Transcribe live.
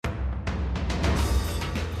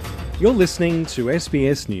You're listening to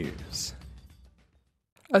SBS News.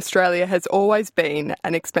 Australia has always been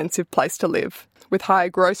an expensive place to live, with higher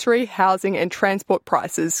grocery, housing and transport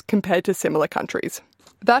prices compared to similar countries.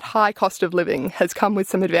 That high cost of living has come with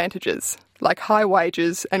some advantages, like high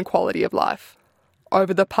wages and quality of life.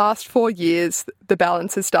 Over the past 4 years, the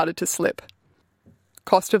balance has started to slip.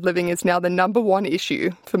 Cost of living is now the number one issue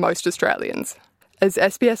for most Australians, as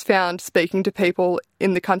SBS found speaking to people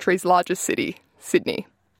in the country's largest city, Sydney.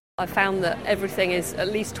 I found that everything is at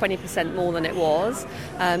least 20% more than it was,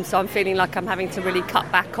 so I'm feeling like I'm having to really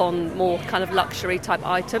cut back on more kind of luxury type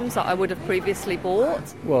items that I would have previously bought.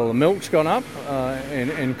 Well, the milk's gone up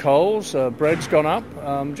in Coles, bread's gone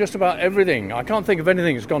up, just about everything. I can't think of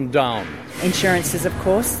anything that's gone down. Insurances, of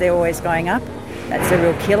course, they're always going up. That's a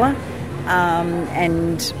real killer,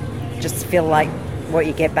 and just feel like what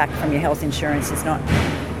you get back from your health insurance is not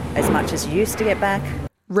as much as you used to get back.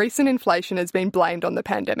 Recent inflation has been blamed on the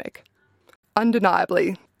pandemic.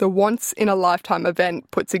 Undeniably, the once-in-a-lifetime event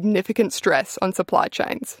put significant stress on supply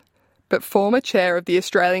chains. But former chair of the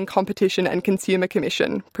Australian Competition and Consumer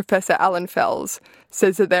Commission, Professor Alan Fels,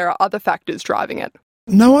 says that there are other factors driving it.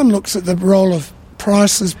 No one looks at the role of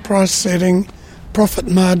prices, price setting, profit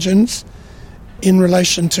margins in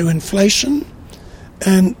relation to inflation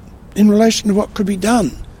and in relation to what could be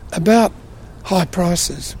done about high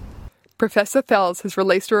prices. Professor Fels has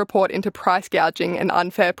released a report into price gouging and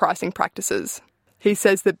unfair pricing practices. He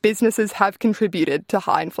says that businesses have contributed to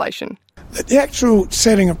high inflation. The actual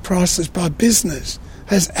setting of prices by business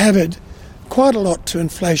has added quite a lot to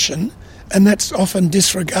inflation, and that's often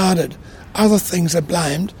disregarded. Other things are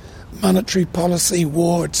blamed, monetary policy,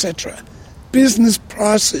 war, etc. Business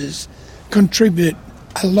prices contribute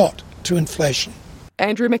a lot to inflation.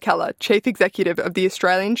 Andrew McKellar, Chief Executive of the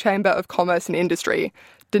Australian Chamber of Commerce and Industry,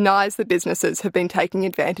 denies that businesses have been taking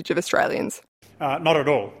advantage of Australians. Not at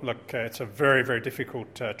all. Look, it's a very, very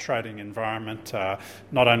difficult trading environment.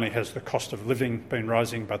 Not only has the cost of living been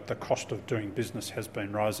rising, but the cost of doing business has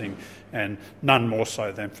been rising, and none more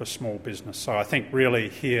so than for small business. So I think really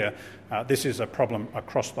here, this is a problem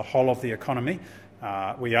across the whole of the economy.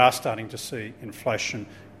 We are starting to see inflation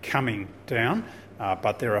coming down,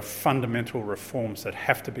 but there are fundamental reforms that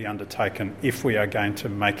have to be undertaken if we are going to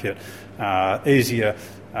make it easier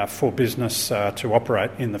for business to operate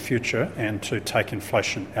in the future and to take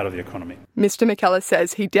inflation out of the economy. Mr McKellar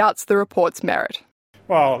says he doubts the report's merit.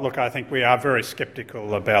 Well, look, I think we are very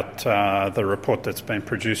sceptical about the report that's been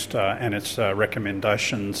produced and its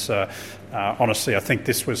recommendations. Honestly, I think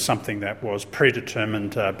this was something that was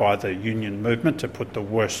predetermined by the union movement to put the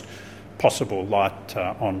worst possible light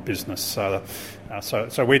on business.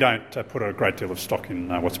 So we don't put a great deal of stock in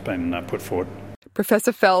what's been put forward.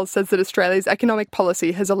 Professor Fels says that Australia's economic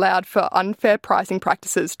policy has allowed for unfair pricing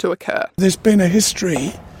practices to occur. There's been a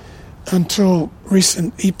history until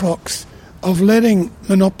recent epochs of letting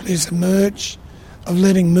monopolies emerge, of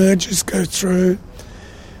letting mergers go through.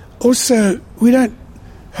 Also, we don't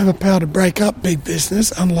have a power to break up big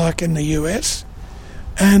business, unlike in the US,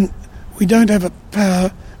 and we don't have a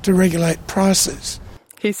power to regulate prices.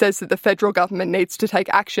 He says that the federal government needs to take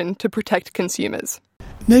action to protect consumers.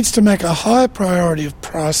 It needs to make a higher priority of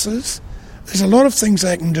prices. There's a lot of things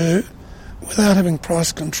they can do without having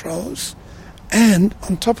price controls. And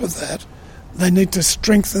on top of that, they need to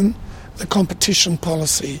strengthen the competition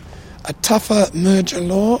policy, a tougher merger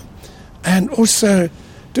law, and also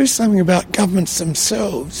do something about governments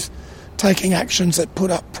themselves taking actions that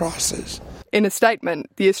put up prices. In a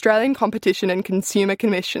statement, the Australian Competition and Consumer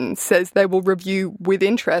Commission says they will review with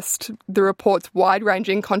interest the report's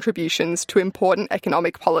wide-ranging contributions to important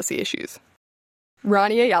economic policy issues.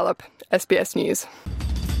 Rania Yallop, SBS News.